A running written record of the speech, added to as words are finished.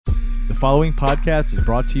The following podcast is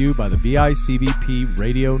brought to you by the BICBP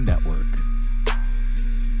Radio Network.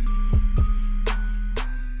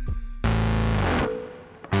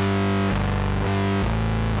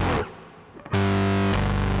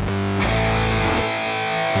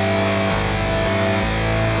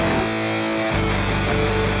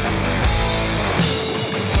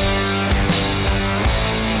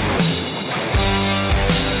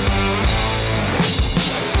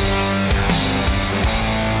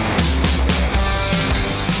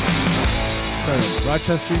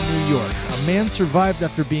 Rochester, New York. A man survived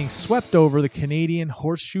after being swept over the Canadian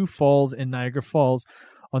Horseshoe Falls in Niagara Falls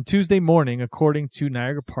on Tuesday morning, according to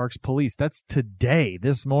Niagara Parks Police. That's today,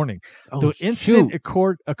 this morning. The incident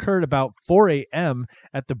occurred about 4 a.m.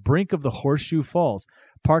 at the brink of the Horseshoe Falls.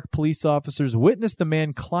 Park police officers witnessed the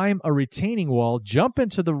man climb a retaining wall, jump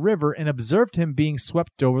into the river, and observed him being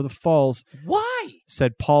swept over the falls. Why?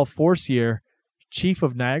 Said Paul Forcier, chief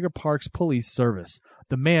of Niagara Parks Police Service.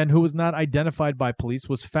 The man, who was not identified by police,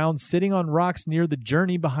 was found sitting on rocks near the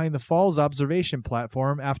journey behind the falls observation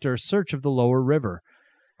platform after a search of the lower river.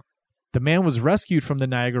 The man was rescued from the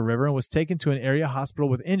Niagara River and was taken to an area hospital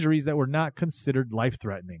with injuries that were not considered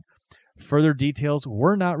life-threatening. Further details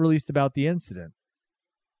were not released about the incident.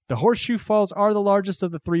 The Horseshoe Falls are the largest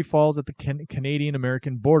of the three falls at the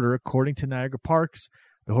Canadian-American border, according to Niagara Parks.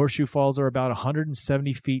 The Horseshoe Falls are about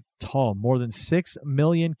 170 feet tall. More than 6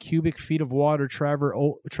 million cubic feet of water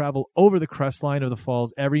travel over the crest line of the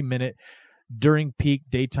falls every minute during peak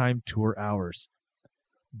daytime tour hours.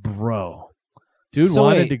 Bro. Dude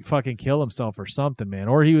wanted to fucking kill himself or something, man.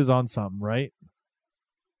 Or he was on something, right?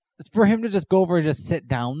 For him to just go over and just sit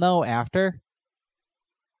down, though, after?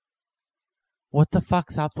 What the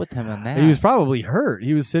fuck's up with him in that? He was probably hurt.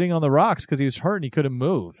 He was sitting on the rocks because he was hurt and he couldn't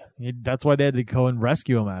move. That's why they had to go and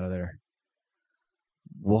rescue him out of there.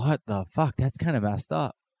 What the fuck? That's kind of messed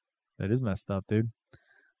up. That is messed up, dude.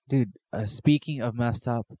 Dude, speaking of messed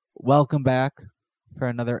up, welcome back for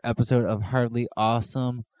another episode of Hardly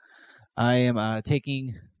Awesome. I am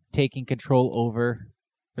taking control over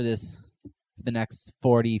for the next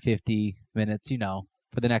 40, 50 minutes,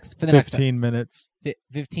 For the next 15 minutes.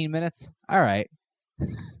 15 minutes? All right.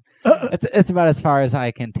 It's about as far as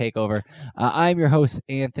I can take over. I'm your host,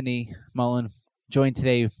 Anthony Mullen, joined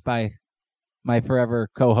today by my forever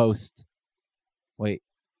co-host.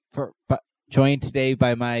 Joined today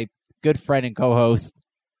by my good friend and co-host.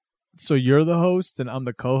 So you're the host and I'm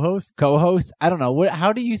the co-host? Co-host? I don't know.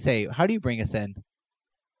 How do you bring us in?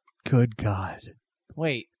 Good God.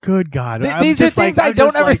 Wait. Good God. These are things I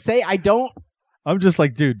don't ever say. I don't. I'm just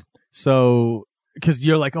like, dude, so, because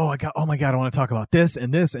you're like, oh my God, I want to talk about this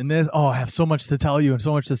and this and this. Oh, I have so much to tell you and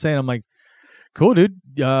so much to say. And I'm like, cool, dude.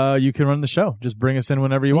 You can run the show. Just bring us in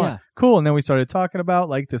whenever you want. Cool. And then we started talking about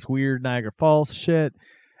like this weird Niagara Falls shit.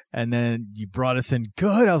 And then you brought us in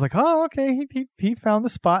good. I was like, oh, okay. He found the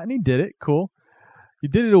spot and he did it. Cool. You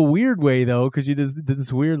did it a weird way, though, because you did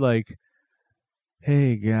this weird, like,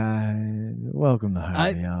 hey guys, welcome to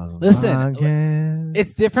Hardly Awesome Podcast.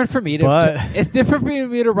 It's different for me to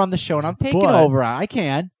run the show, and I'm taking over. I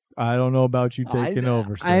can. I don't know about you taking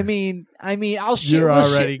over. Sir. I mean, You're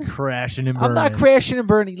already crashing and burning. I'm not crashing and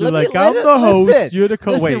burning. I'm the host. You're the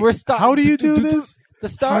co-host. Wait, how do you do this?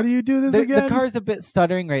 How do you do this again? The car's a bit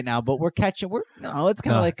stuttering right now, but we're catching. It's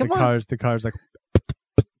kind of like come on. The car's like.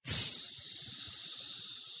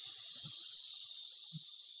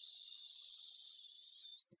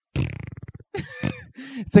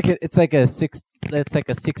 It's like a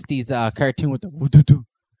 60s cartoon with the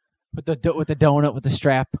donut with the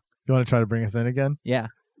strap. You want to try to bring us in again? Yeah.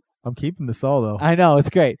 I'm keeping this all though. I know, it's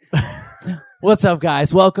great. What's up,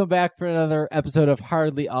 guys? Welcome back for another episode of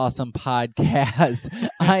Hardly Awesome Podcast.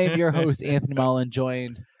 I am your host, Anthony Mullen,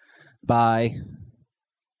 joined by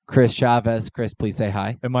Chris Chavez. Chris, please say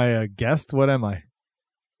hi. Am I a guest? What am I?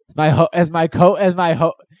 As my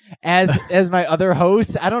other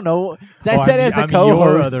host. I don't know. I said as a co-host. I'm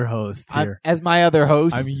your other host here. As my other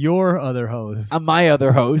host. I'm your other host. I'm my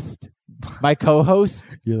other host. My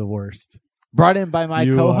co-host. You're the worst. Brought in by my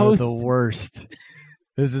co-host. You are the worst.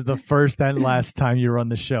 This is the first and last time you run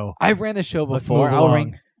the show. I ran the show before. Let's move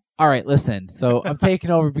along. All right, listen. So I'm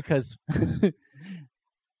taking over because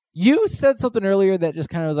you said something earlier that just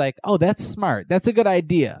kind of was like, oh, that's smart. That's a good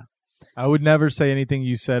idea. I would never say anything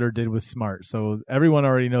you said or did was smart. So everyone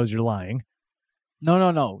already knows you're lying.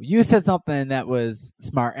 No. You said something that was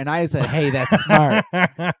smart, and I said, hey, that's smart.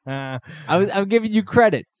 I'm giving you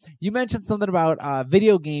credit. You mentioned something about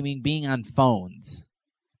video gaming being on phones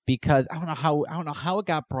because I don't know how it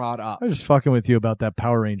got brought up. I was just fucking with you about that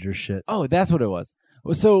Power Rangers shit. Oh, that's what it was.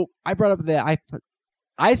 So I brought up that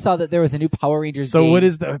I saw that there was a new Power Rangers So game. what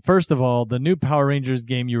is first of all, the new Power Rangers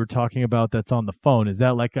game you were talking about that's on the phone? Is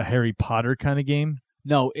that like a Harry Potter kind of game?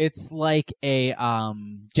 No, it's like a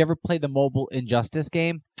did you ever play the mobile Injustice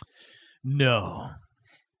game? No.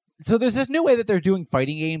 So there's this new way that they're doing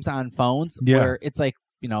fighting games on phones Yeah. where it's like,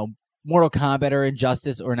 Mortal Kombat or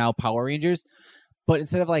Injustice or now Power Rangers. But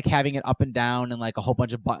instead of like having it up and down and like a whole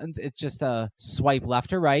bunch of buttons, it's just a swipe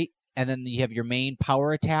left or right. And then you have your main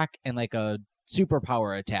power attack and like a super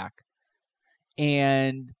power attack.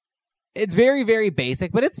 And it's very, very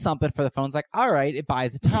basic, but it's something for the phone. It's like, all right, it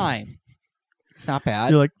buys the time. It's not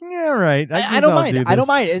bad. You're like, yeah, right. I don't mind. I don't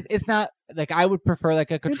mind. It's not like I would prefer like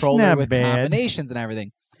a controller not with bad. combinations and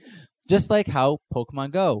everything. Just like how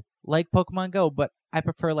Pokemon Go, but I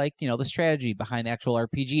prefer like, the strategy behind the actual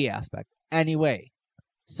RPG aspect. Anyway,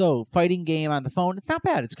 so fighting game on the phone, it's not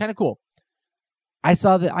bad. It's kind of cool. I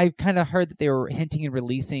kind of heard that they were hinting and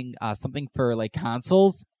releasing something for like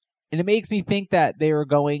consoles. And it makes me think that they were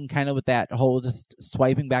going kind of with that whole just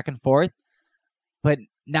swiping back and forth. But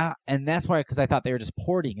not, and that's why, because I thought they were just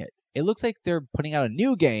porting it. It looks like they're putting out a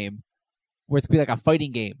new game where it's be like a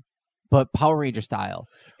fighting game, but Power Ranger style.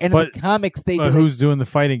 And in the comics, they do. Who's doing the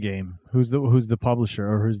fighting game? Who's the publisher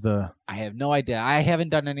or who's the? I have no idea. I haven't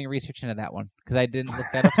done any research into that one because I didn't look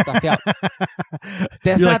that up stuff out.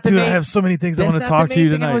 That's You're not like, the dude, main. I have so many things I That's want to not talk the to you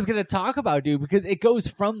main thing tonight. I was going to talk about, dude, because it goes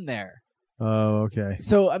from there. Oh, okay.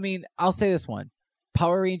 So I mean, I'll say this one: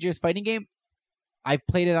 Power Rangers fighting game. I've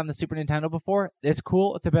played it on the Super Nintendo before. It's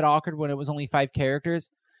cool. It's a bit awkward when it was only 5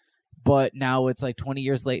 characters, but now it's like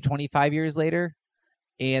 25 years later,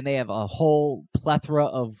 and they have a whole plethora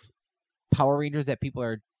of Power Rangers that people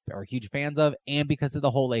are huge fans of, and because of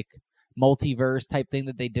the whole like multiverse type thing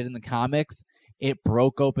that they did in the comics, it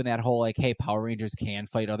broke open that whole like, hey, Power Rangers can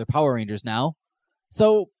fight other Power Rangers now.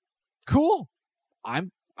 So cool.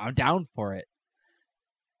 I'm down for it.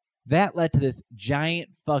 That led to this giant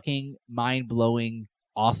fucking mind-blowing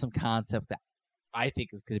awesome concept that I think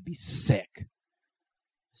is going to be sick.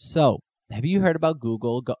 So, have you heard about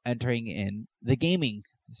Google entering in the gaming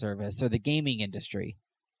service or the gaming industry?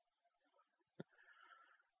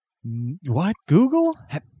 What? Google?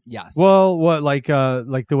 Yes. Well, what like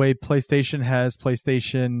the way PlayStation has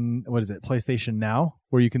PlayStation, what is it? PlayStation Now,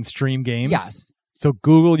 where you can stream games? Yes. So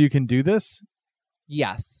Google, you can do this?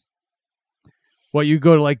 Yes. Well, you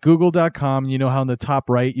go to like google.com, you know how in the top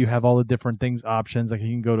right you have all the different things, options. Like you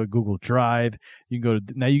can go to Google Drive, you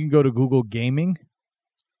can go to Google Gaming.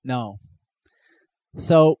 No.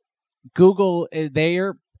 So Google,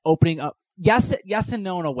 they're opening up. Yes and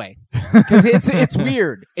no in a way, because it's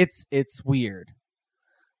weird. It's weird.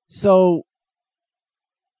 So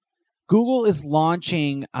Google is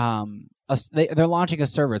launching they're launching a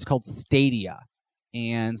server. It's called Stadia,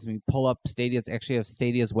 and let me pull up Stadia's. Actually, I have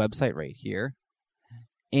Stadia's website right here.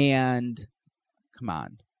 And come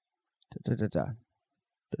on, I'm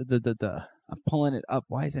pulling it up.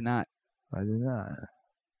 Why is it not? Why is it not?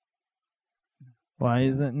 Why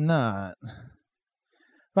is it not?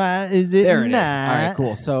 Why is it there it not? is. All right,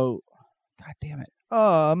 cool. So, God damn it.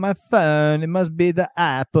 Oh, my phone. It must be the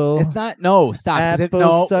Apple. It's not. No, stop.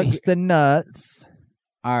 Apple sucks the nuts.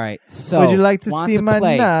 All right. So, would you like to see my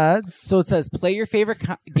nuts? So it says, play your favorite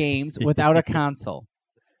games without a console.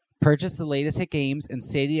 Purchase the latest hit games and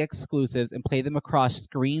Stadia exclusives and play them across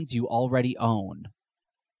screens you already own.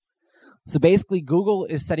 So basically, Google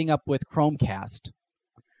is setting up with Chromecast.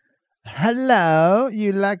 Hello,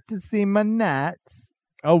 you like to see my nuts?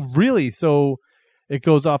 Oh, really? So it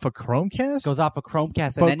goes off a Chromecast? It goes off a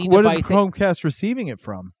Chromecast but and any what device. Is Chromecast receiving it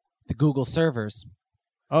from? The Google servers.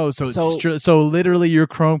 Oh, so literally your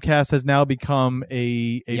Chromecast has now become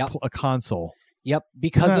a console. Yep,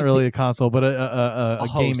 because it's not really a console, but a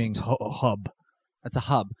gaming hub. It's a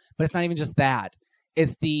hub, but it's not even just that.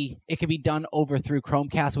 It can be done over through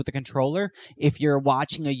Chromecast with the controller. If you're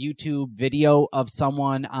watching a YouTube video of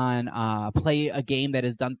someone on play a game that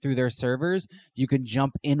is done through their servers, you can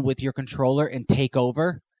jump in with your controller and take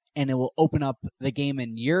over, and it will open up the game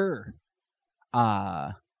in your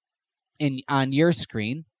on your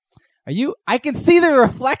screen. I can see the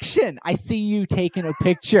reflection. I see you taking a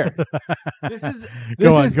picture. This is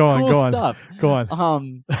cool stuff. Go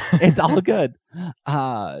on. It's all good.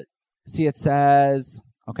 See, it says,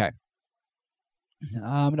 okay.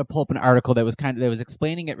 I'm going to pull up an article that was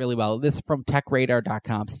explaining it really well. This is from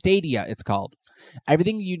techradar.com. Stadia, it's called.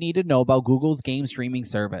 Everything you need to know about Google's game streaming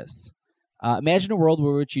service. Imagine a world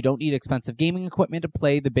where which you don't need expensive gaming equipment to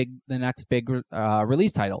play the next big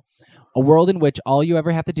release title. A world in which all you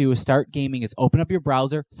ever have to do is start gaming is open up your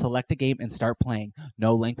browser, select a game, and start playing.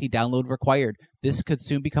 No lengthy download required. This could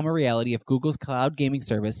soon become a reality if Google's cloud gaming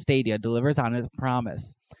service, Stadia, delivers on its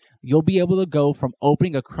promise. You'll be able to go from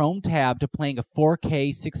opening a Chrome tab to playing a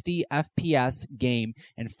 4K 60 FPS game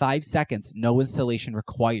in 5 seconds, no installation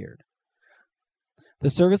required. The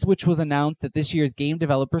service, which was announced at this year's Game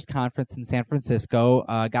Developers Conference in San Francisco,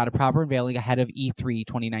 got a proper unveiling ahead of E3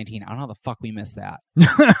 2019. I don't know how the fuck we missed that.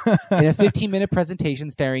 In a 15-minute presentation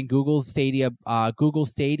starring Google Stadia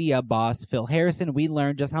boss Phil Harrison, we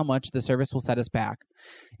learned just how much the service will set us back.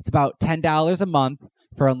 It's about $10 a month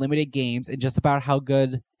for unlimited games, and just how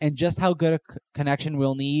good a connection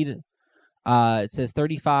we'll need. It says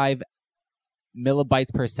 35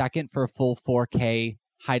 millibytes per second for a full 4K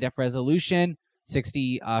high-def resolution.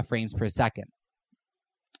 60 frames per second.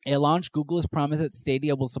 At launch, Google has promised that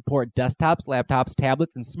Stadia will support desktops, laptops,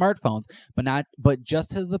 tablets, and smartphones, but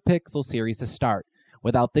just to the Pixel series to start,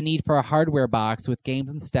 without the need for a hardware box, with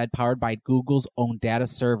games instead powered by Google's own data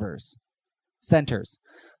centers.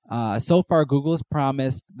 So far, Google has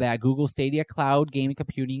promised that Google Stadia Cloud gaming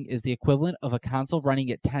computing is the equivalent of a console running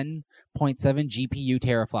at 10.7 GPU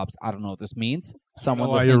teraflops. I don't know what this means. Someone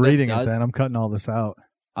while listening you're to this reading does. it, then I'm cutting all this out.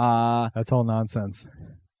 That's all nonsense.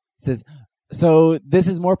 Says, so this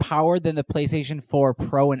is more power than the PlayStation 4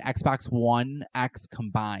 Pro and Xbox One X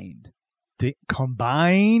combined.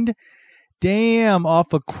 Combined? Damn,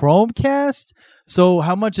 off a Chromecast? So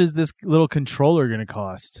how much is this little controller going to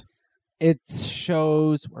cost? It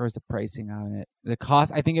shows, where's the pricing on it? The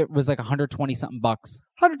cost, I think it was like 120 something bucks.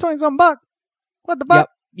 120 something bucks? What the fuck? Yep.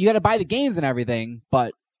 You got to buy the games and everything,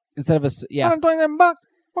 but instead of 120 something bucks?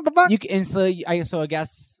 What the fuck? You can, so I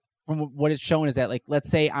guess from what it's showing is that, like, let's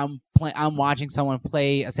say I'm watching someone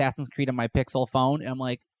play Assassin's Creed on my Pixel phone, and I'm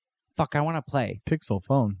like, fuck, I want to play. Pixel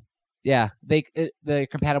phone. Yeah, they're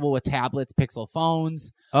compatible with tablets, Pixel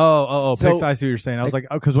phones. Oh, So- Pixel. I see what you're saying. I was like,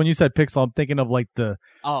 because when you said Pixel, I'm thinking of like the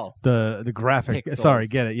Oh, graphic. Pixels. Sorry,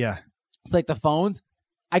 get it? Yeah. it's like the phones.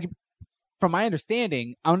 From my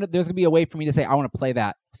understanding, there's gonna be a way for me to say I want to play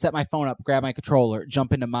that. Set my phone up, grab my controller,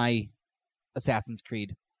 jump into my Assassin's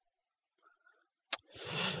Creed.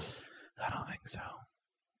 I don't think so.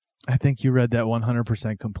 I think you read that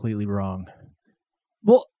 100% completely wrong.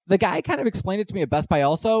 Well, the guy kind of explained it to me at Best Buy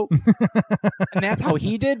also, and that's how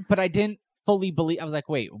he did, but I didn't fully believe. I was like,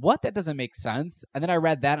 wait, what? That doesn't make sense. And then I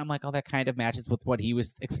read that, I'm like, oh, that kind of matches with what he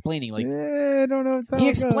was explaining. Like, I don't know. he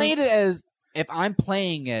explained it as, if I'm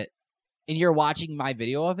playing it and you're watching my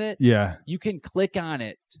video of it, Yeah. you can click on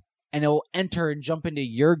it and it'll enter and jump into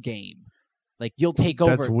your game. Like, you'll take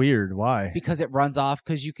over That's weird. Why? because it runs off,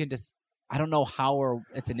 because you can just, I don't know how or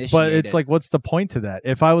it's initiated. But it's like, what's the point to that?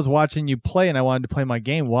 If I was watching you play and I wanted to play my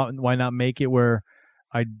game, why not make it where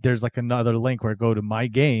there's like another link where I go to my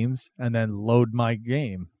games and then load my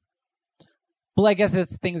game? Well, I guess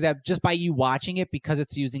it's things that just by you watching it, because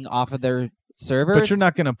it's using off of their servers. But you're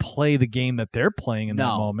not going to play the game that they're playing in that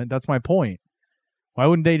No. moment. That's my point. Why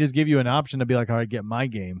wouldn't they just give you an option to be like, all right, get my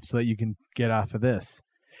game so that you can get off of this?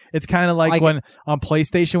 It's kind of like when on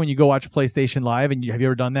PlayStation, when you go watch PlayStation Live, and have you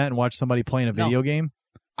ever done that and watch somebody playing a video game?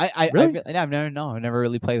 Really? I've never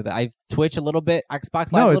really played with it. I've Twitch a little bit,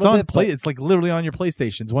 Xbox Live No, a it's little on bit. play. It's like literally on your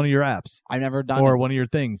PlayStation. It's one of your apps I've never done or it. one of your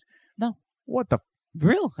things. No. What the?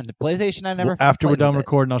 Real on the PlayStation. I never. After we're played done with it.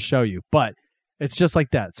 recording, I'll show you. But it's just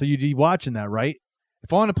like that. So you'd be watching that, right?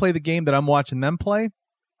 If I want to play the game that I'm watching them play,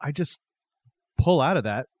 I just pull out of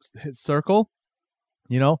that, hit circle,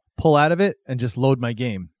 pull out of it, and just load my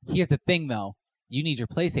game. Here's the thing, though. You need your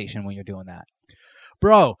PlayStation when you're doing that.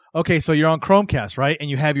 Bro, okay, so you're on Chromecast, right? And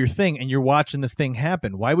you have your thing, and you're watching this thing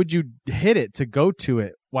happen. Why would you hit it to go to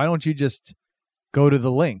it? Why don't you just go to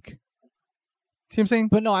the link? See what I'm saying?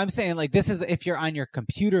 But no, I'm saying, like, this is if you're on your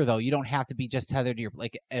computer, though. You don't have to be just tethered to your,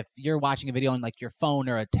 like, if you're watching a video on, like, your phone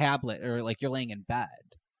or a tablet, or, like, you're laying in bed.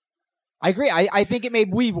 I agree. I think it may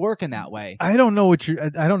be working that way. I don't know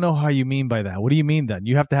I don't know how you mean by that. What do you mean then?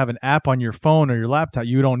 You have to have an app on your phone or your laptop.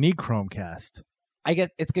 You don't need Chromecast. I guess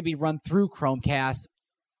it's going to be run through Chromecast,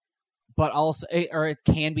 but also, or it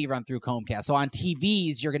can be run through Chromecast. So on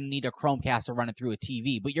TVs, you're going to need a Chromecast to run it through a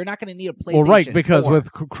TV, but you're not going to need a PlayStation. Well, right, because 4.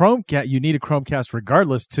 with Chromecast, you need a Chromecast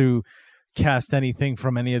regardless to cast anything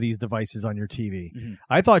from any of these devices on your TV. Mm-hmm.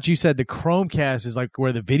 I thought you said the Chromecast is like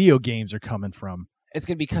where the video games are coming from. It's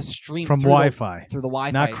going to be streamed From through Wi-Fi. through the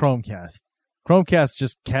Wi-Fi. Not Chromecast. Chromecast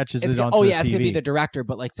just catches it onto the TV. It's going to be the director,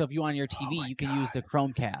 but like, so if you on your TV, you can use the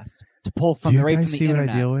Chromecast to pull Do from you right guys from the see internet.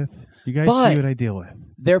 what I deal with? You guys But see what I deal with?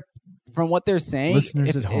 They're, from what they're saying,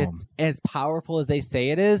 Listeners if at home. it's as powerful as they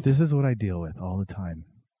say it is. This is what I deal with all the time.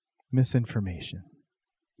 Misinformation.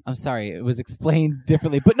 I'm sorry, it was explained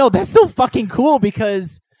differently, but no, that's so fucking cool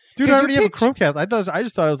because Dude, could I you already have a picture- Chromecast. I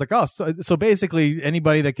just thought it was like, oh, so basically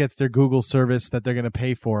anybody that gets their Google service that they're going to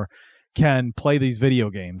pay for can play these video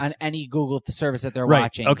games on any Google service that they're right.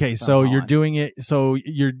 watching. Okay, from so now you're on. doing it. So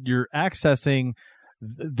you're accessing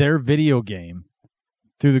their video game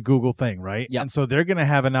through the Google thing, right? Yep. And so they're going to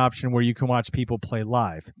have an option where you can watch people play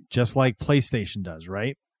live, just like PlayStation does,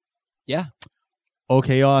 right? Yeah.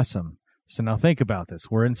 Okay, awesome. So now think about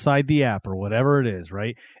this. We're inside the app or whatever it is,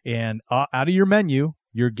 right? And out of your menu,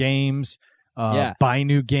 your games, buy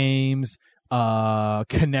new games,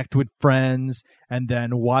 connect with friends, and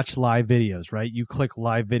then watch live videos, right? You click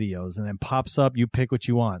live videos and then pops up, you pick what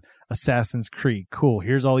you want. Assassin's Creed, cool.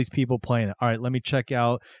 Here's all these people playing it. All right, let me check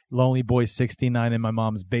out Lonely Boy 69 in my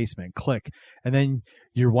mom's basement. Click. And then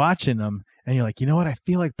you're watching them and you're like, you know what? I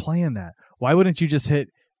feel like playing that. Why wouldn't you just hit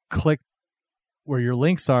click where your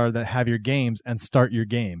links are that have your games and start your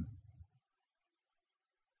game?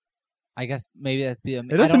 I guess maybe that'd be. It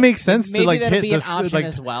doesn't make sense to like that'd hit be an this option like,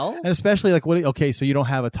 as well. and especially like okay, so you don't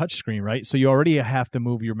have a touch screen, right? So you already have to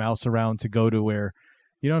move your mouse around to go to where,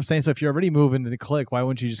 you know what I'm saying? So if you're already moving to click, why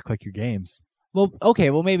wouldn't you just click your games? Well, okay,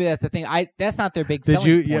 well maybe that's the thing. That's not their big Did selling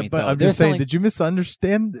you? point. Yeah, but though. I'm They're just saying. selling- Did you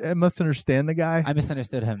misunderstand? Misunderstand the guy? I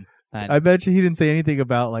misunderstood him. I bet you he didn't say anything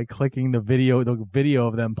about like clicking the video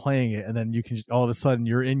of them playing it, and then you can just, all of a sudden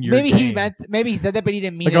you're in your maybe game. Maybe he said that, but he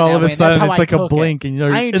didn't mean Like it all that of a way. and that's sudden how it's I like a took it. blink, and you're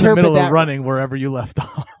I in the interpret middle of that- running wherever you left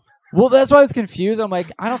off. Well, that's why I was confused. I'm like,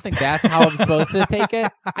 I don't think that's how I'm supposed to take it.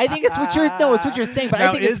 I think it's what you're saying, but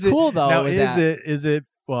Now, I think it's cool though. Now is it?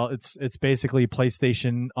 Well, it's basically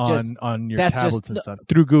PlayStation Just- on your that's tablets just- and stuff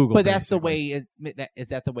through Google. But that's the basically. way. Is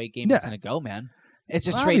that the way gaming's Yeah. gonna go, man? It's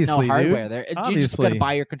just straight no Obviously, hardware dude. there. You're just Obviously. gonna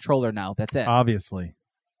buy your controller now. That's it. Obviously,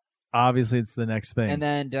 it's the next thing. And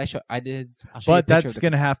then did I show? I did. I'll show you a But picture that's of the-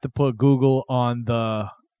 going to have to put Google on the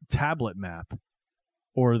tablet map,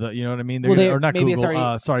 or the, you know what I mean? They're Well, gonna, they- or not maybe it's Google.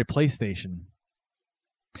 already- Sorry, PlayStation.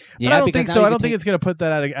 Yeah, But I don't because think now so. you I can don't think take- it's going to put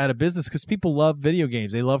that out of business because people love video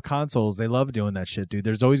games. They love consoles. They love doing that shit, dude.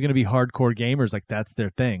 There's always going to be hardcore gamers like that's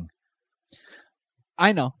their thing.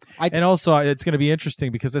 I know. And also, it's going to be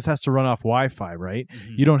interesting because this has to run off Wi-Fi, right?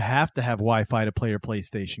 Mhm. You don't have to have Wi-Fi to play your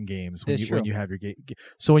PlayStation games when That's when true. you have your game.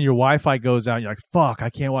 So when your Wi-Fi goes out, you're like, "Fuck, I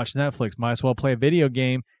can't watch Netflix. Might as well play a video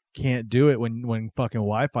game." Can't do it when fucking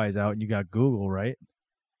Wi-Fi is out and you got Google, right?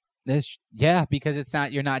 Yeah, because it's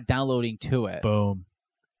not. You're not downloading to it. Boom.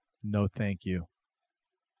 No, thank you.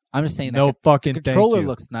 I'm just saying. No that fucking the controller thank you.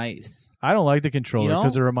 looks nice. I don't like the controller You know?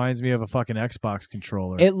 because it reminds me of a fucking Xbox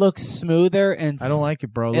controller. It looks smoother and. I don't like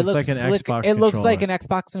it, bro. It looks like an slick. Xbox. It looks like an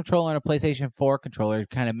controller. Xbox controller and a PlayStation 4 controller,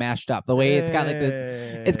 kind of mashed up. The way it's got like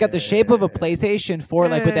the. It's got the shape of a PlayStation 4,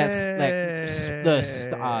 like with that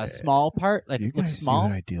small part, like You it looks guys see small,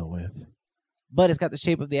 what I deal with. but it's got the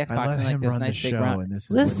shape of the I Xbox let and like him this run nice the big show, round. and this is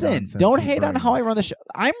what Listen, nonsense don't he hate on how I brings. run the show.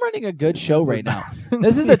 I'm running a good This show is the right now. nonsense.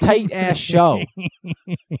 This is a tight ass show.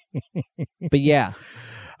 But yeah,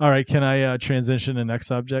 All right, can I transition to next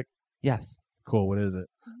subject? yes. Cool. What is it?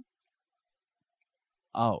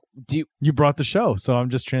 Oh, do you? You brought the show, so I'm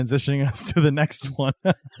just transitioning us to the next one.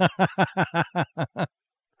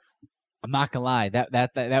 I'm not gonna lie.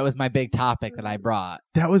 That was my big topic that I brought.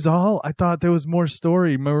 That was all. I thought there was more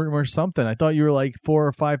story, more something. I thought you were like 4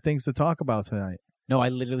 or 5 things to talk about tonight. No, I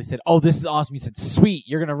literally said, "Oh, this is awesome." You said, "Sweet,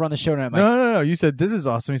 you're gonna run the show tonight." I'm like, No. You said this is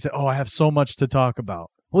awesome. You said, "Oh, I have so much to talk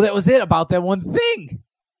about." well, that was it about that one thing.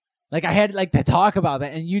 Like I had like to talk about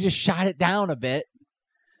that, and you just shot it down a bit.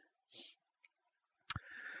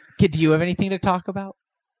 Kid, do you have anything to talk about?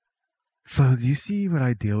 So, do you see what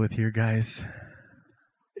I deal with here, guys?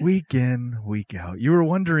 Week in, week out. You were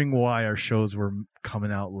wondering why our shows were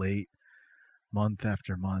coming out late, month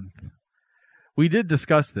after month. We did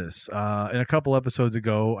discuss this. In a couple episodes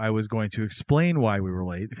ago, I was going to explain why we were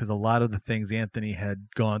late because a lot of the things Anthony had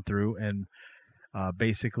gone through and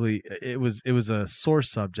basically it was a sore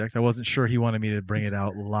subject. I wasn't sure he wanted me to bring it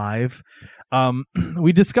out live.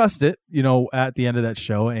 We discussed it, at the end of that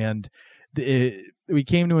show, and we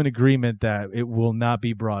came to an agreement that it will not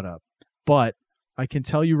be brought up. But I can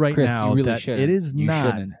tell you right Chris, now you really that shouldn't. it is You not.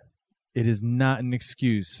 shouldn't. It is not an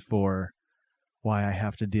excuse for why I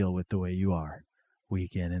have to deal with the way you are,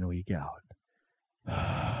 week in and week out.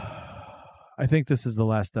 I think this is the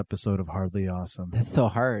last episode of Hardly Awesome. That's so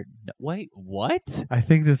hard. Wait, what? I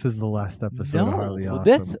think this is the last episode of Hardly No, Awesome.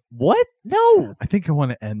 that's what? No, I think I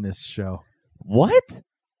want to end this show. what?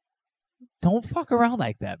 Don't fuck around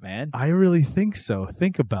like that, man. I really think so.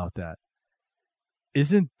 Think about that.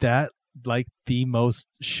 Isn't that like the most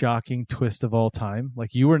shocking twist of all time. Like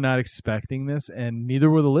you were not expecting this, and neither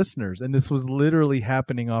were the listeners. And this was literally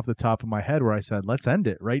happening off the top of my head, where I said, "Let's end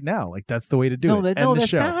it right now." Like that's the way to do it. No, End the that's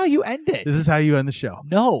show. not how you end it. This is how you end the show.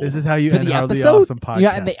 No, This is how you For end the Hardly episode? Awesome Podcast.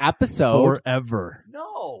 Yeah, and the episode. Forever.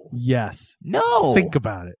 No, Yes. no. Think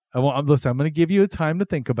about it. Listen, I'm going to give you a time to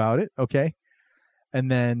think about it, okay?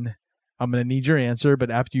 And then I'm going to need your answer,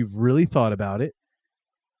 but after you've really thought about it,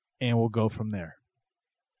 and we'll go from there.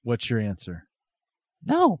 What's your answer?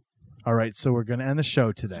 No. All right, so we're going to end the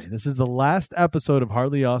show today. This is the last episode of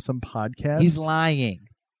Hardly Awesome Podcast. He's lying.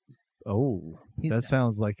 Oh, that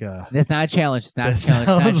sounds like a... That's not a challenge. It's not a That challenge. It's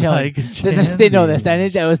not a sounds challenge. like a There's a state. No,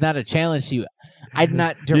 challenge. that was not a challenge to you. I did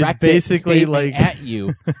not direct basically the like- statement at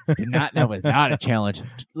you. That was not a challenge,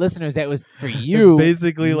 listeners. That was for you. It's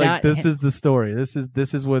basically like not- this is the story. This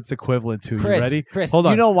is what's equivalent to. Chris, You ready? Chris, Hold do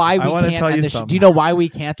on. you know why I we wanna can't tell end you the show? something. Do you know why we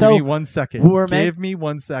can't Give though? me 1 second. We're meant- Give me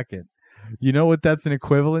 1 second. You know what that's an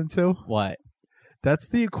equivalent to? What? That's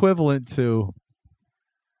the equivalent to,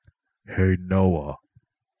 "Hey, Noah."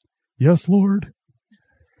 "Yes, Lord."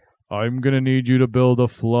 "I'm going to need you to build a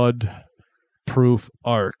flood-proof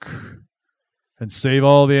ark and save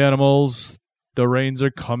all the animals. The rains are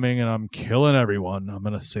coming and I'm killing everyone. I'm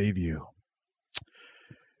going to save you."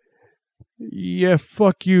 "Yeah,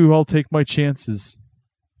 fuck you. I'll take my chances."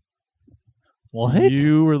 What?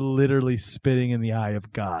 You were literally spitting in the eye of I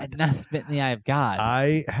God. did not spit in the eye of God.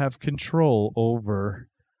 I have control over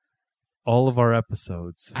all of our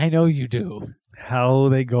episodes, I know you do. how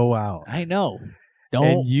they go out. I know. And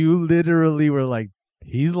Don't. you literally were like,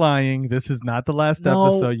 "He's lying. This is not the last No.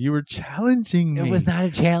 episode." You were challenging me. It was not a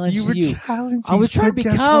challenge You to were you. challenging. I was trying to be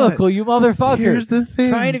guess comical, what? you motherfucker. Here's the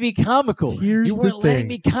thing. Trying to be comical. Here's you the weren't letting thing.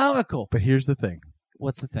 me comical. But here's the thing.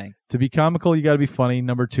 What's the thing? To be comical, you got to be funny.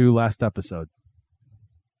 Number 2, last episode.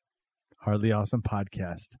 Hardly Awesome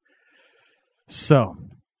Podcast. So,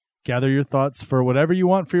 gather your thoughts for whatever you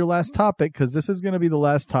want for your last topic, because this is going to be the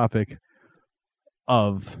last topic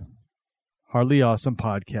of Hardly Awesome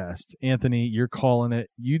Podcast. Anthony, you're calling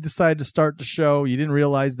it. You decided to start the show. You didn't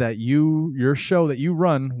realize that your show that you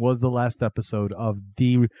run was the last episode of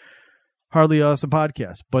the Hardly Awesome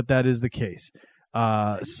Podcast, but that is the case.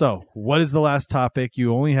 So, what is the last topic?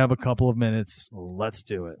 You only have a couple of minutes. Let's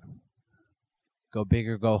do it. Go big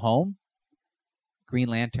or go home? Green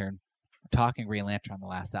Lantern. We're talking Green Lantern on the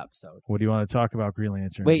last episode. What do you want to talk about, Green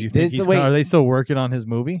Lantern? Wait, do you think are they still working on his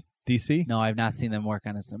movie, DC? No, I've not seen them work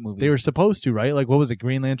on this movie. They were supposed to, right? Like, what was it,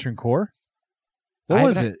 Green Lantern Corps? What I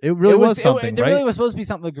was haven't- it? It really was something, There right? really was supposed to be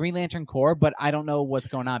something with Green Lantern Corps, but I don't know what's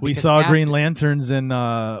going on. We because saw after Green Lanterns in,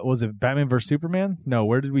 was it Batman vs. Superman? No,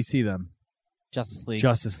 where did we see them? Justice League.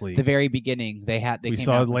 Justice League. The very beginning, they we came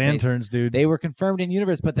saw down from space. lanterns, dude. They were confirmed in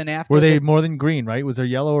universe, but then after Were they more than green, right? Was there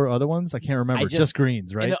yellow or other ones? I can't remember. I Just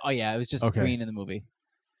greens, right? oh yeah, it was just Okay. green in the movie.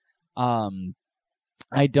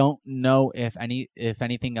 I don't know if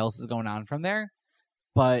anything else is going on from there,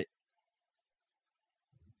 but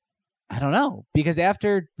I don't know, because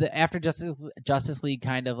after Justice League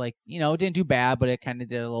kind of like, didn't do bad, but it kind of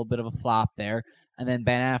did a little bit of a flop there, and then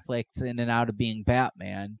Ben Affleck's in and out of being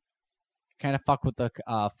Batman, kind of fucked with the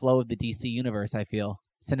flow of the DC universe. I feel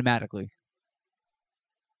cinematically.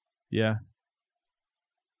 Yeah.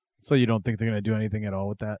 So you don't think they're going to do anything at all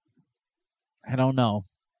with that? I don't know.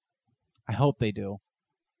 I hope they do,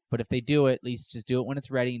 but if they do it, at least just do it when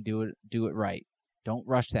it's ready and do it right. Don't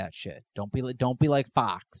rush that shit. Don't be like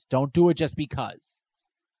Fox. Don't do it just because.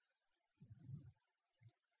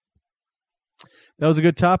 That was a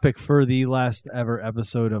good topic for the last ever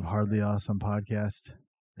episode of Hardly Awesome Podcast.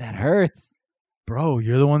 That hurts. Bro,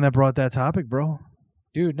 you're the one that brought that topic, bro.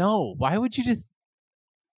 Dude, no. Why would you just...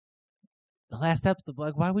 The last episode,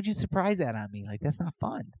 like, why would you surprise that on me? Like, that's not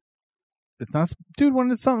fun. It's not, dude, when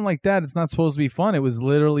it's something like that, it's not supposed to be fun. It was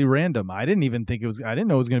literally random. I didn't know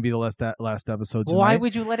it was going to be the last episode tonight. Well, why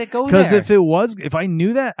would you let it go there? Because if I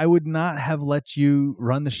knew that, I would not have let you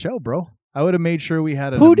run the show, bro. I would have made sure we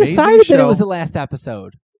had an Who amazing decided show. that it was the last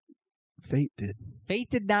episode? Fate did. Fate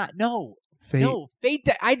did not know. Fate. No, Fate.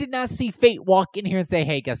 I did not see Fate walk in here and say,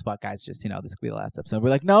 "Hey, guess what, guys? Just this could be the last episode." We're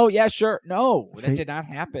like, "No, yeah, sure, no, that Fate- did not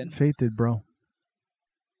happen." Fate did, bro.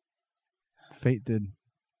 Fate did.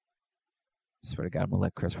 I swear to God, I'm gonna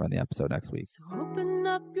let Chris run the episode next week. So open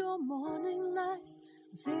up your morning light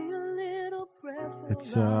and say a little prayer for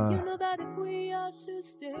It's, God. You know that if we are to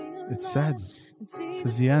stay It's sad. alive and see This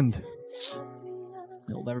is the end. best in every other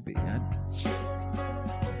It'll never be the end.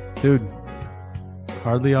 Dude,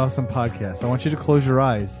 Hardly Awesome Podcast. I want you to close your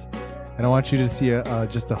eyes, and I want you to see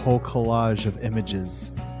just a whole collage of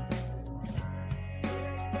images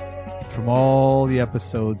from all the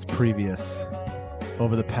episodes previous.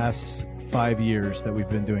 over the past 5 years that we've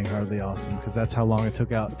been doing Hardly Awesome, because that's how long it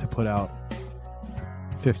took out to put out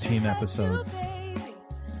 15 episodes.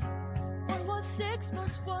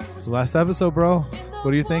 The last episode, bro.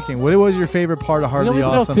 What are you thinking? What was your favorite part of We Hardly only put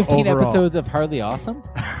out Awesome 15 overall? episodes of Hardly Awesome?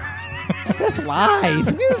 That's lies.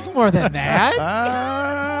 It's more than that.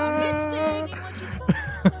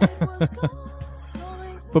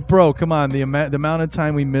 But bro, come on, the amount of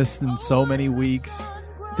time we missed in so many weeks.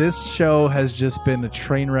 This show has just been a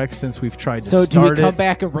train wreck since we've tried to So start do we come it.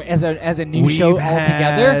 back as a new We've show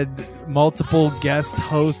altogether? had multiple guest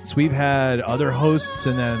hosts. We've had other hosts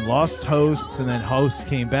and then lost hosts, and then hosts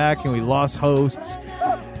came back and we lost hosts.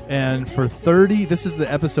 And for 30, this is the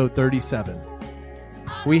episode 37.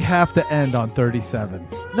 We have to end on 37.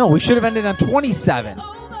 No, we should have ended on 27.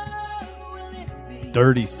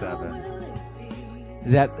 37.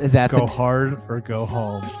 Is that Go hard or go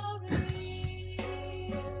home.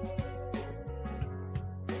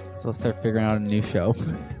 So let's start figuring out a new show.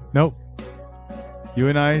 Nope. You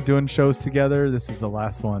and I doing shows together. This is the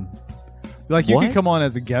last one. Like, you What? can come on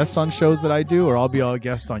as a guest on shows that I do, or I'll be a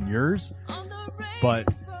guest on yours. But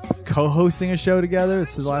co-hosting a show together,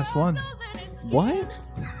 this is the last one. What?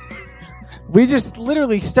 We just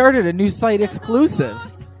literally started a new site exclusive.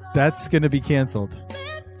 That's going to be canceled.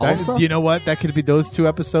 Also? You know what? That could be those 2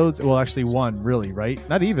 episodes. Well, actually, one, really, right?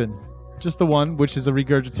 Not even. Just the one, which is a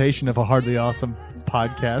regurgitation of a Hardly Awesome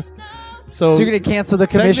podcast. So So you're going to cancel the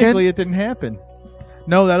commission? technically, it didn't happen.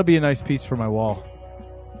 No, that'll be a nice piece for my wall.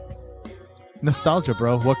 Nostalgia,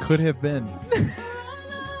 bro. What could have been?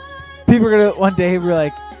 People are going to one day be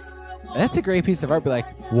like, that's a great piece of art. Be like,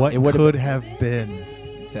 What It would've could have been?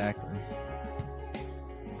 exactly.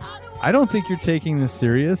 I don't think you're taking this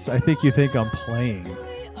serious. I think you think I'm playing.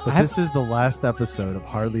 But this is the last episode of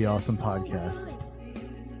Hardly Awesome Podcast.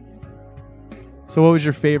 So what was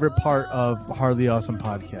your favorite part of Hardly Awesome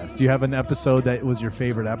Podcast? Do you have an episode that was your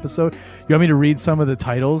favorite episode? You want me to read some of the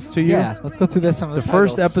titles to you? Yeah, let's go through this. Some of The the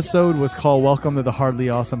first titles. episode was called Welcome to the Hardly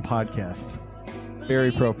Awesome Podcast. Very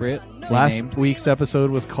appropriate. Last Named. week's episode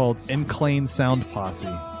was called Inclane Sound Posse.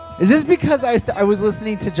 Is this because I was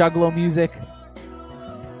listening to Juggalo music?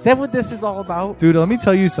 Is that what this is all about? Dude, let me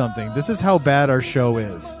tell you something. This is how bad our show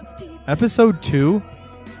is. Episode 2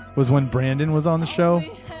 was when Brandon was on the show,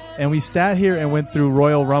 and we sat here and went through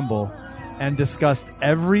Royal Rumble and discussed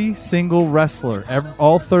every single wrestler,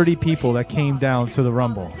 all 30 people that came down to the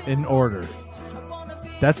Rumble in order.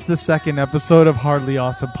 That's the second episode of Hardly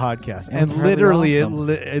Awesome Podcast. It was And Hardly literally Awesome.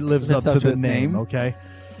 it lives up to the its name, name. okay?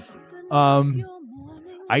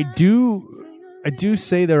 I do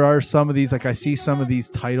say there are some of these, like I see some of these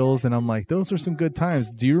titles and I'm like, those are some good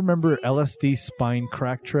times. Do you remember LSD Spine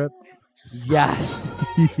Crack Trip? Yes.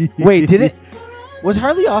 Wait, did it? Was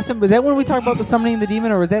Hardly Awesome? Was that when we talked about the summoning the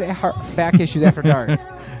demon, or was that back issues after dark?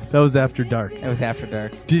 That was After Dark. It was after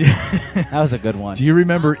dark. Do, That was a good one. do you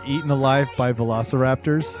remember Eaten Alive by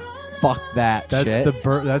Velociraptors? Fuck that That's shit.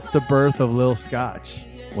 the birth of Lil Scotch.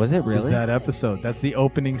 Was it Is really? that episode? That's the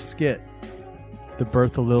opening skit. The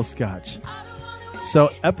birth of Lil Scotch.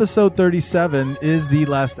 So episode 37 is the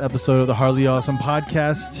last episode of the Hardly Awesome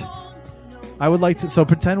Podcast. I would like to, so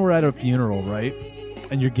pretend we're at a funeral, right?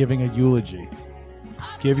 And you're giving a eulogy.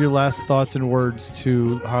 Give your last thoughts and words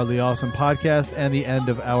to Hardly Awesome Podcast and the end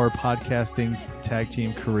of our podcasting tag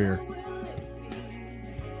team career.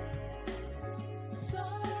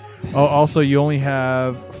 Oh, also, you only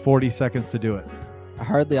have 40 seconds to do it. A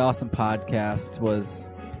Hardly Awesome podcast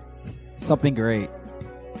was something great.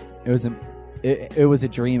 It was a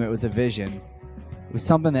dream. It was a vision. It was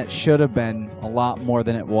something that should have been a lot more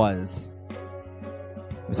than it was.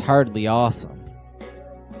 It was hardly awesome,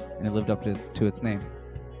 and it lived up to its name.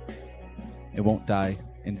 It won't die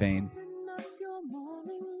in vain.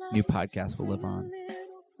 New podcast will live on.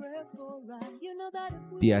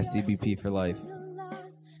 BICBP for life.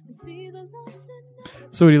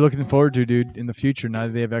 So what are you looking forward to, dude, in the future? Now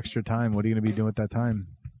that they have extra time, what are you going to be doing at that time?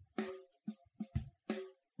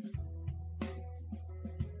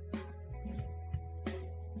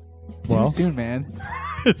 Well, Too soon, man.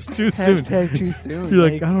 it's too soon. Hashtag too soon. You're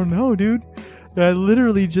like, I don't know, dude. That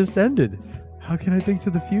literally just ended. How can I think to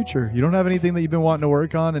the future? You don't have anything that you've been wanting to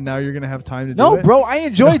work on, and now you're going to have time to do no, it? bro, I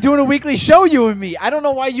enjoy doing a weekly show, you and me. I don't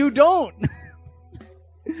know why you don't.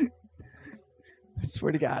 I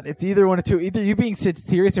swear to God, it's either one or two. Either you being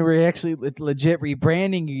serious and we're actually legit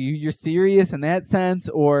rebranding you, you're serious in that sense,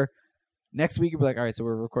 or next week you'll be like, all right, so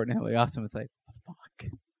we're recording Hardly Awesome. It's like,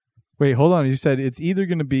 fuck. Wait, hold on. You said it's either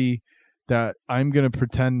going to be that I'm going to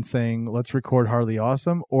pretend saying, let's record Hardly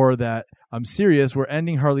Awesome, or that I'm serious, we're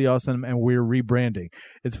ending Hardly Awesome and we're rebranding.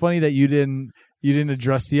 It's funny that you didn't You didn't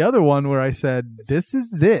address the other one where I said, "This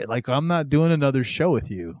is it. Like, I'm not doing another show with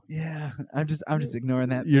you." Yeah, I'm just ignoring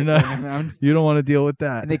that. You're bit. not. I'm just, You don't want to deal with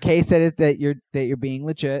that. and the case said it that you're being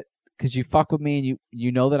legit because you fuck with me and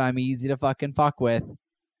you know that I'm easy to fucking fuck with.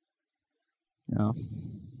 No,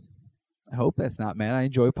 I hope that's not, man. I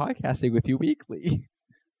enjoy podcasting with you weekly,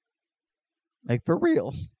 like for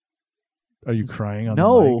real. Are you crying on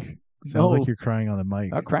No. the mic? Sounds No. like you're crying on the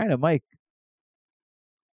mic. I'm crying at Mike.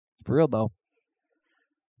 It's for real though.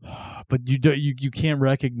 But you can't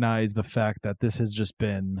recognize the fact that this has just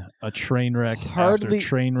been a train wreck Hardly- after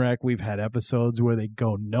train wreck. We've had episodes where they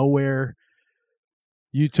go nowhere.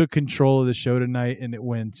 You took control of the show tonight, and it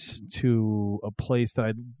went to a place that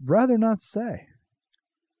I'd rather not say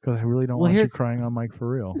because I really don't Well, want you here's- crying on mic for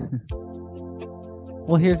real.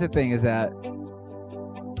 Well, here's the thing: is that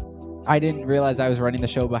I didn't realize I was running the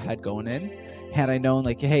show ahead going in. Had I known,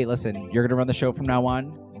 like, hey, listen, you're gonna run the show from now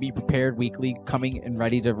on. Be prepared weekly, coming and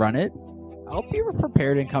ready to run it. I'll be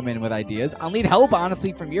prepared and come in with ideas. I'll need help,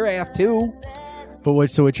 honestly, from your AF too. But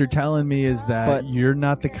what you're telling me is that But- you're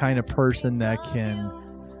not the kind of person that can,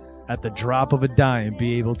 at the drop of a dime,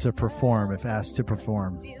 be able to perform if asked to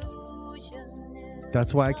perform.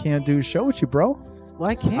 That's why I can't do a show with you, bro. Well,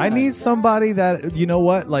 I can't. I need somebody that, you know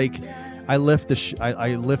what, like I lift the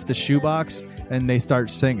I lift the shoebox and they start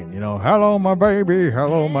singing, you know, hello my baby,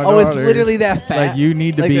 hello my Oh, it's daughter. literally that fat. Like you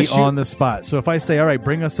need to like be the shoe- on the spot. So if I say, all right,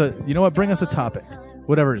 bring us a, you know what, bring us a topic,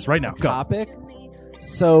 whatever it is, right now, go. topic.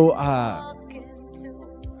 So,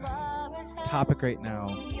 topic right now.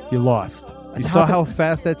 You lost. A You saw topic- how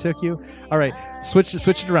fast that took you. All right, switch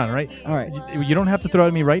it around, right? All right, You don't have to throw it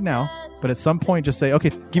at me right now, but at some point, just say, okay,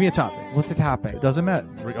 give me a topic. what's the topic? It doesn't matter.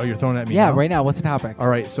 Oh, you're throwing it at me. Yeah, now? right now. What's the topic? All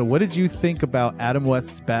right, so what did you think about Adam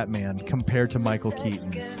West's Batman compared to Michael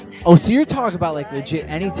Keaton's? Oh, so you're talking about like legit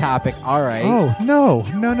any topic? All right. Oh, no.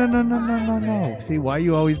 See, why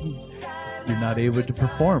you always, you're not able to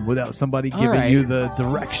perform without somebody All giving right. you the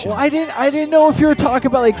direction. Well, I didn't know if you were talking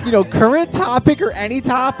about like current topic or any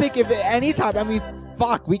topic. If any topic, I mean,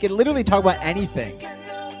 fuck, we could literally talk about anything.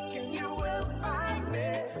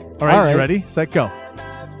 All right, all right. you ready? Set, go.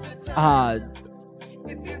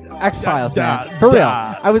 X-Files, Da, man, for real.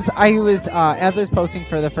 da. I was as I was posting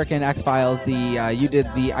for the freaking X-Files. You did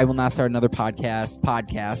the I will not start another podcast.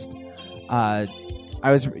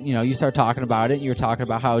 I was, you started talking about it. And you were talking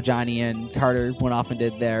about how Johnny and Carter went off and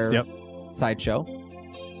did their Yep. sideshow.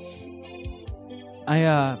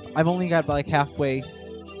 I've only got about like halfway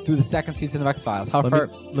through the second season of X-Files. How far?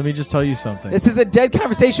 Let me just tell you something. This is a dead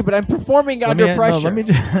conversation, but I'm performing Let under me, pressure. No, let me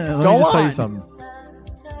just, let me Go just tell you on.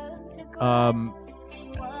 something.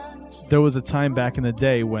 There was a time back in the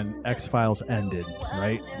day when X-Files ended,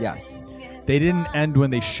 right? Yes. They didn't end when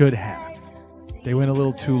they should have. They went a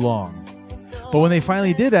little too long. But when they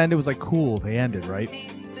finally did end, it was like, cool, they ended, right?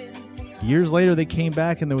 Years later, they came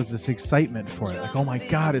back and there was this excitement for it. Like, oh my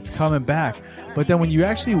God, it's coming back. But then when you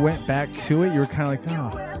actually went back to it, you were kind of like,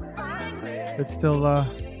 oh, it's still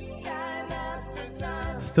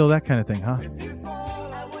that kind of thing, huh?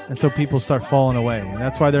 And so people start falling away. And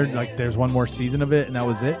that's why they're like, there's one more season of it and that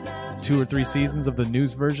was it. 2 or 3 seasons of the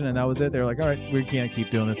news version and that was it. They're like, all right, we can't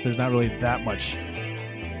keep doing this. There's not really that much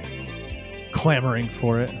clamoring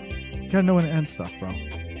for it. You gotta know when to end stuff, bro.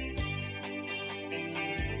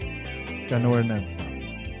 Gotta know where to end stuff.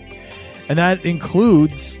 And that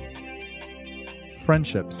includes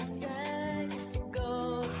friendships.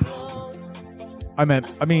 I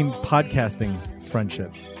mean podcasting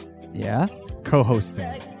friendships. Yeah.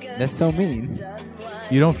 Co-hosting. That's so mean.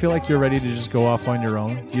 You don't feel like you're ready to just go off on your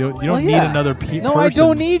own? You don't Well, need yeah. another person? No, I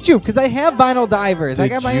don't need you because I have Vinyl Divers. I Did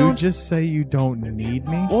got my you own. just say you don't need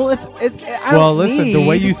me? Well, I don't Well, listen, need. the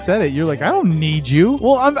way you said it, you're like, I don't need you.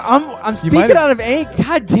 Well, I'm You speaking might have- out of anger.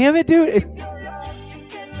 God damn it, dude.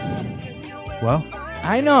 Well,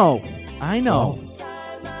 I know.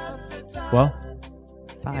 well,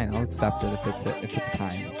 Fine, I'll accept it if it's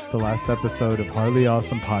time. it's the last episode of Hardly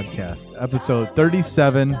Awesome Podcast, episode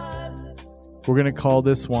 37. We're gonna call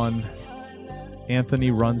this one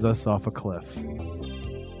 "Anthony Runs Us Off a Cliff."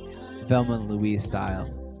 Velma and Louise style.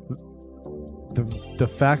 The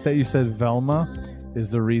fact that you said Velma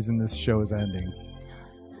is the reason this show is ending.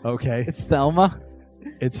 Okay, It's Thelma.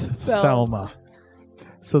 it's Thelma.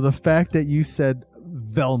 So the fact that you said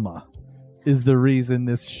Velma is the reason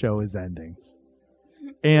this show is ending.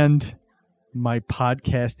 And my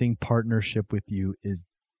podcasting partnership with you is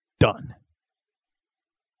done.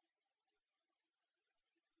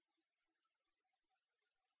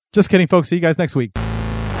 Just kidding, folks. See you guys next week.